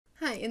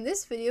Hi, in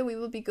this video we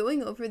will be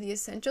going over the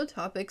essential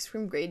topics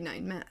from grade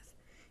 9 math.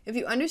 If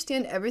you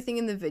understand everything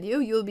in the video,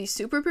 you will be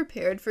super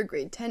prepared for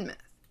grade 10 math.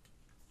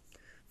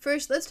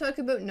 First, let's talk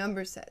about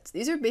number sets.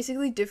 These are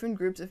basically different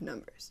groups of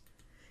numbers.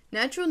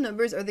 Natural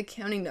numbers are the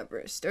counting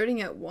numbers, starting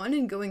at 1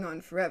 and going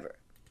on forever.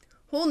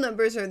 Whole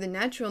numbers are the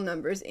natural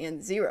numbers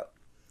and 0.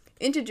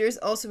 Integers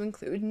also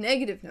include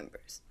negative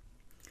numbers.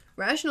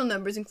 Rational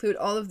numbers include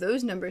all of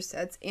those number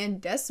sets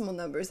and decimal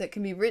numbers that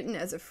can be written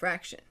as a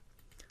fraction.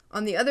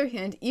 On the other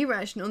hand,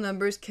 irrational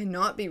numbers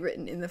cannot be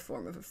written in the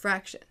form of a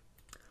fraction.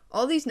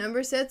 All these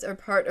number sets are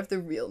part of the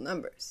real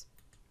numbers.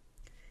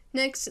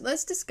 Next,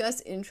 let's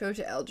discuss Intro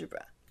to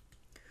Algebra.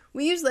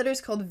 We use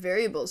letters called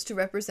variables to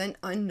represent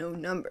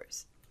unknown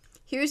numbers.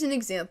 Here's an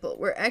example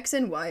where x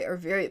and y are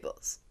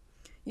variables.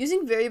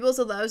 Using variables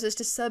allows us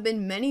to sub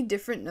in many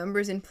different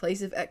numbers in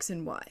place of x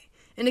and y,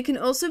 and it can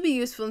also be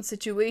useful in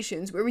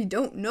situations where we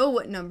don't know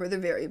what number the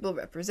variable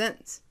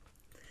represents.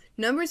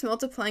 Numbers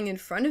multiplying in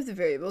front of the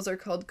variables are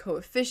called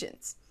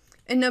coefficients,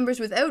 and numbers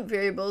without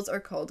variables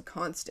are called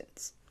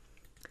constants.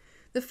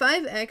 The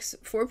 5x,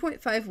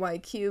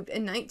 4.5y cubed,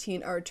 and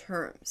 19 are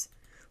terms.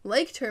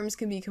 Like terms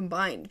can be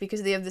combined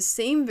because they have the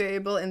same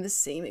variable and the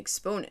same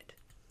exponent.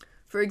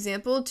 For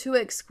example,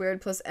 2x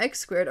squared plus x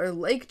squared are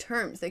like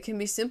terms that can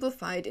be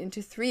simplified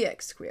into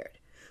 3x squared.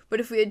 But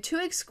if we had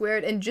 2x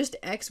squared and just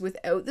x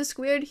without the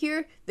squared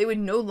here, they would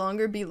no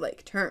longer be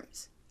like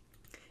terms.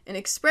 An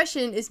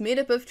expression is made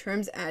up of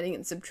terms adding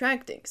and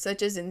subtracting,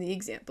 such as in the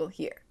example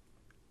here.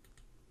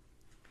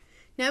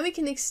 Now we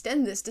can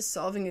extend this to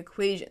solving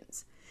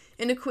equations.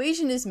 An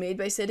equation is made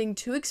by setting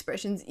two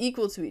expressions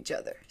equal to each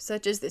other,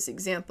 such as this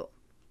example.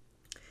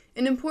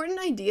 An important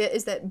idea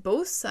is that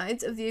both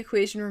sides of the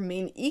equation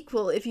remain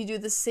equal if you do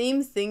the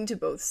same thing to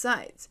both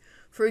sides.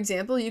 For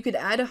example, you could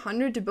add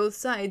 100 to both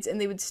sides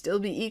and they would still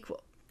be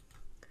equal.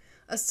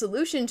 A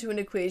solution to an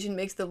equation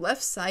makes the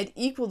left side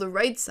equal the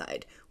right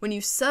side when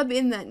you sub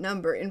in that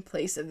number in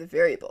place of the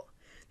variable.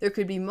 There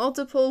could be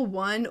multiple,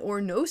 one,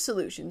 or no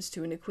solutions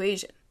to an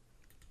equation.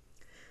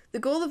 The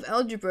goal of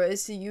algebra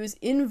is to use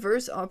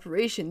inverse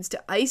operations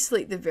to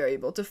isolate the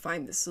variable to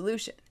find the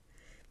solution.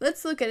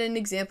 Let's look at an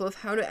example of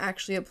how to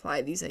actually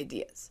apply these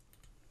ideas.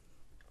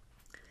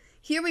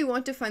 Here we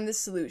want to find the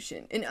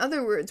solution. In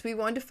other words, we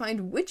want to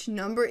find which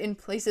number in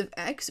place of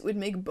x would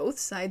make both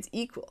sides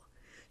equal.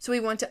 So we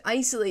want to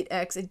isolate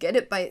x and get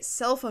it by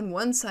itself on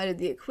one side of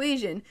the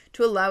equation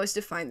to allow us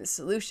to find the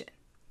solution.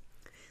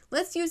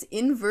 Let's use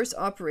inverse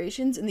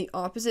operations in the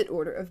opposite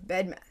order of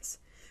BEDMAS.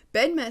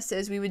 BEDMAS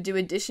says we would do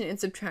addition and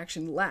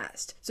subtraction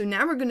last, so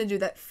now we're going to do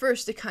that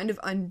first to kind of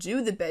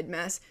undo the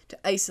BEDMAS to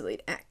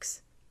isolate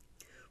x.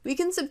 We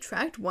can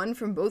subtract 1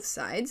 from both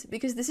sides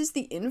because this is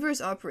the inverse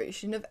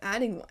operation of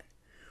adding 1.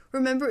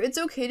 Remember, it's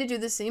okay to do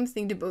the same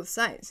thing to both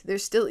sides, they're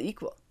still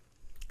equal.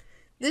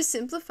 This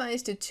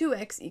simplifies to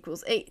 2x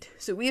equals 8,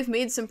 so we have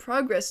made some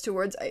progress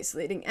towards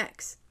isolating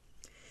x.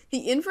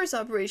 The inverse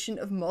operation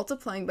of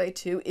multiplying by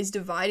 2 is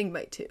dividing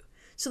by 2,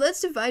 so let's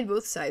divide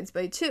both sides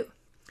by 2.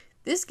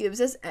 This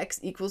gives us x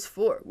equals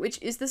 4, which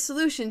is the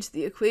solution to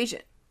the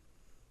equation.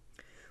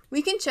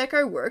 We can check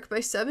our work by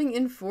subbing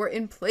in 4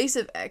 in place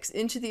of x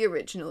into the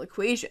original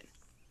equation.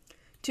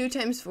 2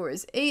 times 4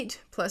 is 8,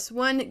 plus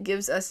 1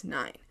 gives us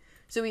 9.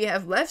 So we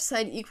have left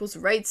side equals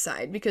right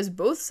side because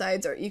both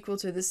sides are equal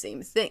to the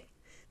same thing.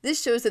 This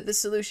shows that the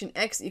solution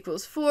x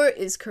equals 4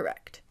 is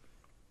correct.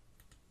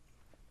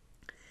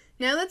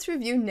 Now let's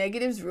review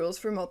negatives rules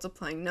for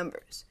multiplying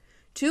numbers.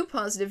 2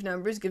 positive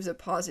numbers gives a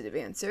positive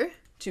answer,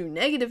 2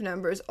 negative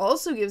numbers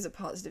also gives a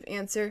positive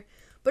answer,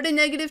 but a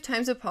negative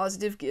times a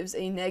positive gives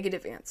a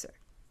negative answer.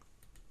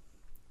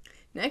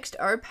 Next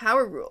are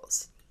power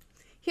rules.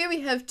 Here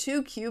we have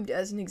 2 cubed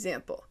as an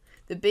example.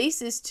 The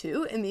base is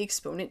 2 and the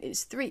exponent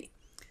is 3.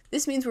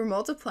 This means we're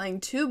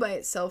multiplying 2 by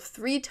itself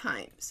 3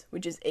 times,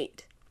 which is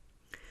 8.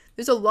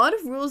 There's a lot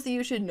of rules that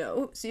you should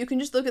know, so you can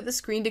just look at the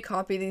screen to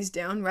copy these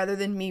down rather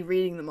than me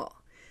reading them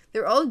all.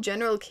 They're all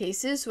general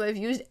cases, so I've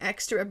used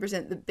x to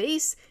represent the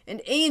base,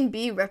 and a and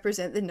b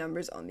represent the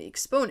numbers on the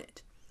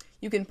exponent.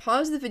 You can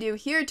pause the video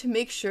here to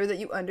make sure that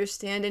you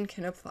understand and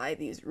can apply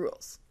these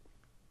rules.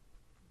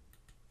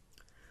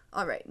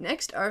 Alright,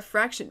 next are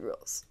fraction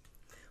rules.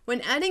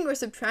 When adding or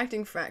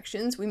subtracting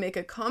fractions, we make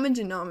a common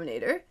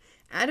denominator,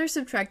 add or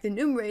subtract the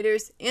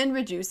numerators, and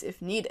reduce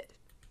if needed.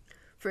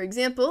 For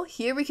example,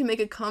 here we can make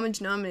a common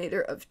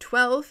denominator of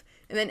 12,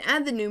 and then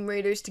add the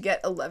numerators to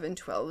get 11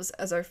 12s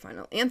as our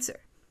final answer.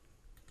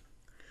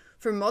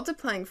 For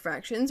multiplying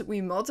fractions, we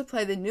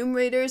multiply the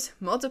numerators,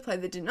 multiply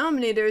the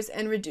denominators,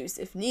 and reduce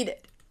if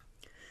needed.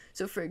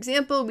 So for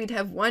example, we'd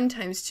have 1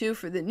 times 2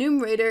 for the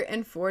numerator,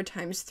 and 4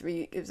 times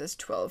 3 gives us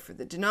 12 for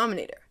the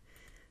denominator.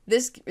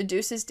 This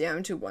reduces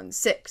down to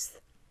 1/6.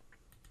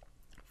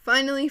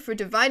 Finally, for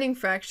dividing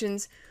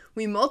fractions,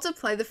 we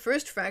multiply the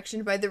first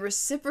fraction by the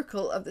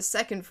reciprocal of the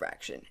second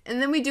fraction,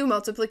 and then we do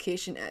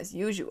multiplication as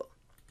usual.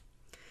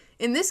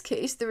 In this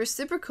case, the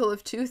reciprocal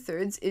of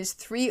 2/3 is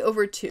 3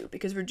 over 2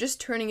 because we're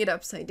just turning it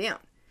upside down.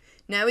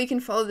 Now we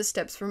can follow the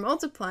steps for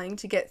multiplying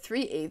to get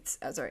 3/8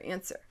 as our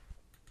answer.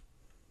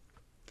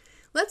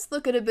 Let's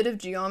look at a bit of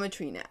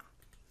geometry now.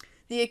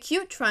 The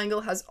acute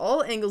triangle has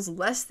all angles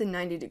less than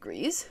 90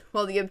 degrees,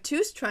 while the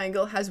obtuse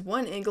triangle has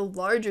one angle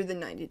larger than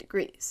 90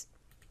 degrees.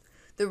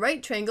 The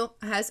right triangle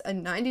has a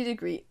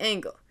 90-degree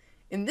angle.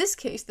 In this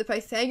case, the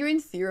Pythagorean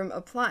theorem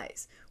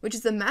applies, which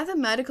is the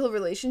mathematical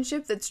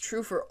relationship that's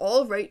true for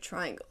all right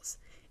triangles.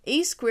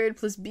 A squared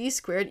plus b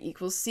squared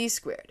equals c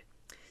squared.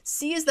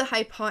 C is the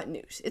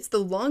hypotenuse. It's the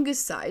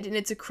longest side, and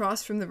it's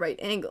across from the right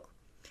angle.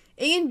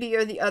 A and b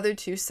are the other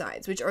two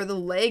sides, which are the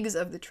legs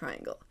of the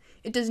triangle.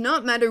 It does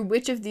not matter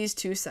which of these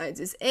two sides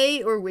is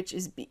A or which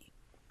is B.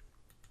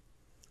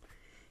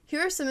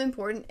 Here are some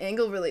important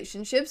angle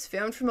relationships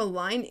found from a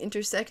line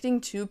intersecting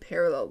two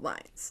parallel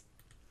lines.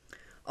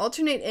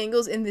 Alternate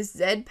angles in this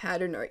Z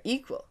pattern are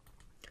equal.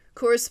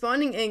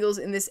 Corresponding angles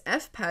in this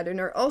F pattern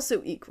are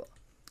also equal,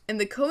 and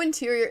the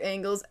co-interior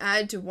angles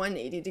add to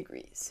 180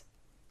 degrees.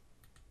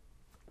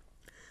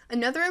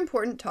 Another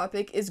important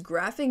topic is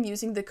graphing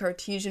using the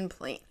Cartesian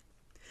plane.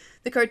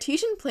 The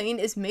Cartesian plane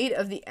is made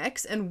of the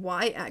x and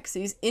y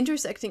axes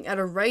intersecting at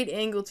a right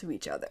angle to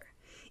each other.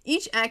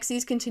 Each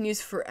axis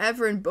continues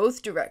forever in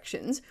both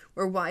directions,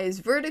 where y is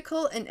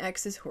vertical and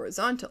x is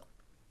horizontal.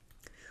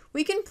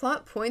 We can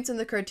plot points on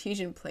the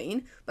Cartesian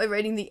plane by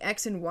writing the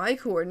x and y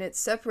coordinates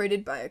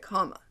separated by a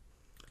comma.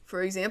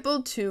 For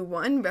example, 2,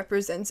 1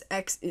 represents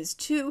x is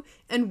 2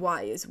 and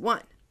y is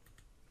 1.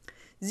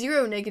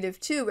 0,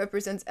 -2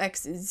 represents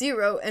x is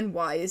 0 and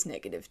y is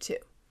 -2.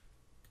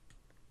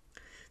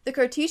 The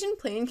Cartesian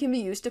plane can be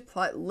used to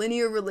plot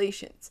linear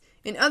relations,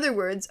 in other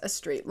words, a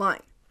straight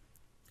line.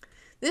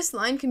 This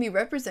line can be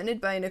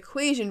represented by an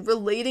equation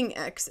relating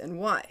x and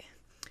y.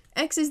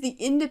 X is the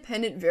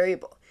independent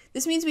variable.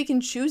 This means we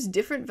can choose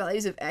different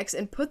values of x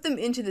and put them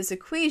into this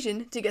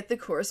equation to get the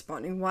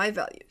corresponding y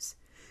values.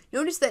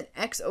 Notice that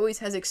x always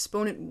has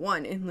exponent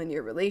 1 in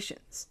linear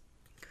relations.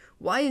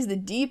 Y is the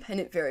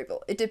dependent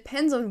variable. It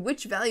depends on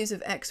which values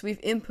of x we've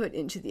input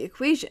into the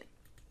equation.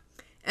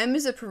 M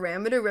is a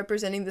parameter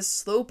representing the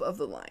slope of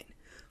the line.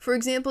 For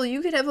example,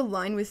 you could have a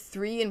line with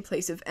 3 in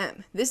place of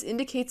m. This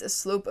indicates a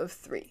slope of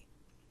 3.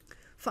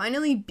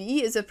 Finally,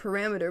 b is a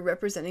parameter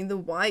representing the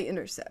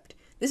y-intercept.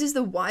 This is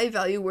the y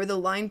value where the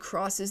line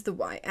crosses the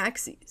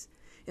y-axis.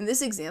 In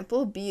this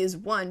example, b is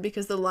 1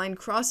 because the line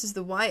crosses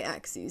the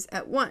y-axis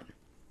at 1.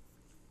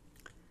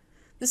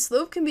 The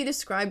slope can be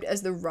described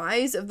as the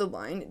rise of the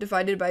line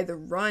divided by the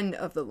run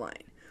of the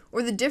line,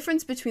 or the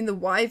difference between the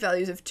y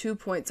values of 2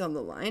 points on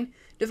the line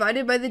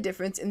divided by the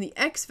difference in the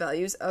x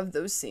values of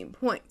those same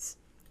points.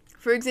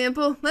 For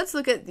example, let's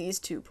look at these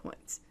 2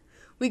 points.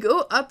 We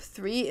go up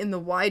 3 in the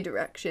y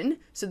direction,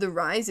 so the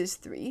rise is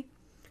 3,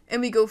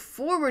 and we go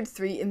forward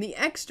 3 in the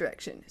x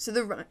direction, so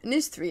the run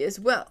is 3 as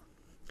well.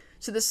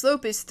 So the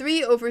slope is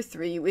 3 over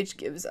 3, which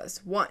gives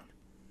us 1.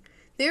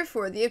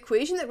 Therefore, the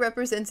equation that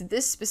represents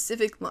this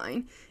specific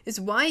line is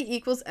y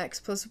equals x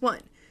plus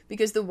 1,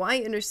 because the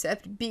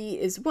y-intercept b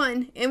is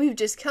 1, and we've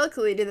just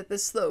calculated that the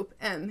slope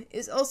m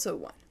is also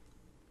 1.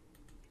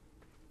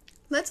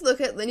 Let's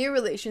look at linear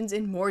relations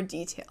in more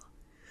detail.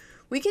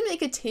 We can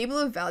make a table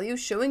of values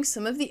showing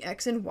some of the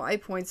x and y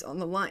points on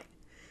the line.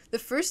 The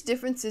first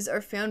differences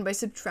are found by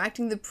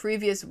subtracting the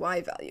previous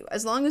y value,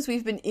 as long as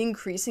we've been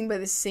increasing by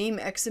the same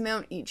x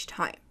amount each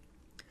time.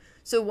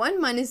 So 1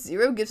 minus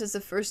 0 gives us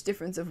a first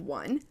difference of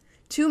 1.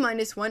 2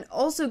 minus 1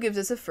 also gives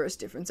us a first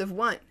difference of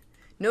 1.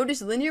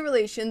 Notice linear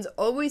relations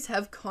always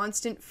have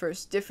constant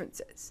first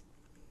differences.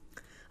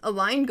 A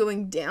line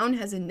going down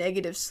has a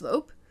negative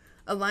slope.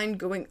 A line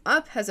going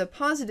up has a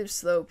positive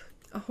slope.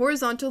 A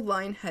horizontal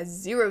line has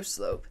 0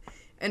 slope.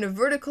 And a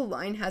vertical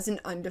line has an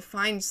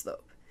undefined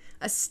slope.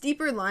 A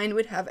steeper line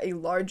would have a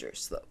larger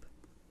slope.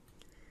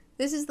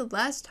 This is the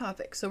last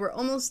topic, so we're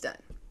almost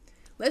done.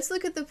 Let's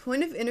look at the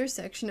point of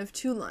intersection of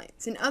two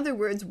lines, in other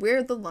words,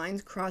 where the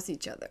lines cross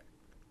each other.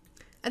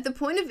 At the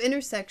point of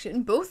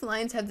intersection, both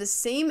lines have the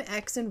same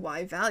x and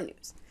y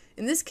values.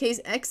 In this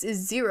case, x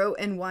is 0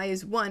 and y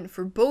is 1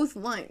 for both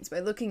lines by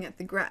looking at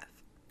the graph.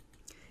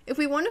 If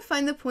we want to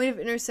find the point of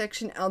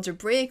intersection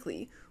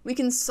algebraically, we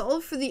can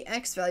solve for the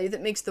x value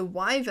that makes the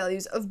y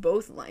values of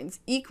both lines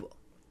equal.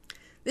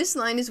 This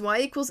line is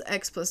y equals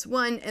x plus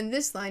 1, and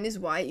this line is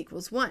y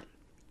equals 1.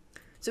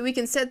 So we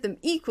can set them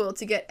equal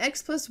to get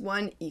x plus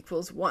 1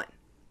 equals 1.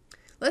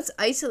 Let's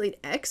isolate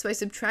x by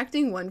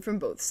subtracting 1 from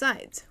both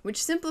sides,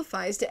 which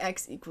simplifies to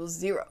x equals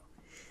 0.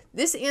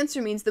 This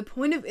answer means the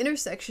point of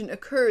intersection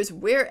occurs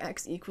where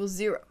x equals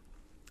 0.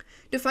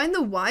 To find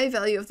the y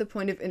value of the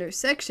point of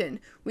intersection,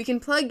 we can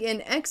plug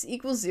in x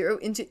equals 0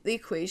 into the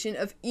equation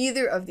of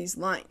either of these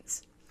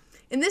lines.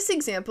 In this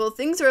example,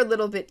 things are a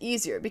little bit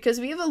easier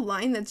because we have a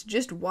line that's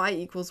just y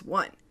equals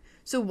 1.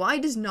 So y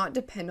does not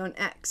depend on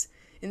x.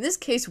 In this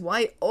case,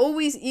 y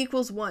always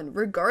equals 1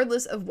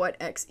 regardless of what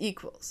x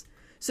equals.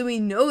 So we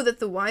know that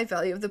the y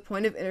value of the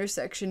point of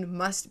intersection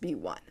must be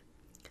 1.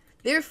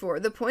 Therefore,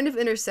 the point of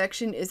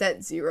intersection is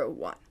at 0,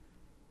 1.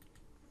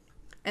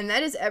 And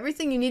that is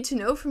everything you need to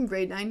know from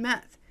grade 9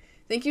 math.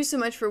 Thank you so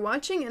much for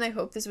watching, and I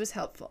hope this was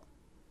helpful.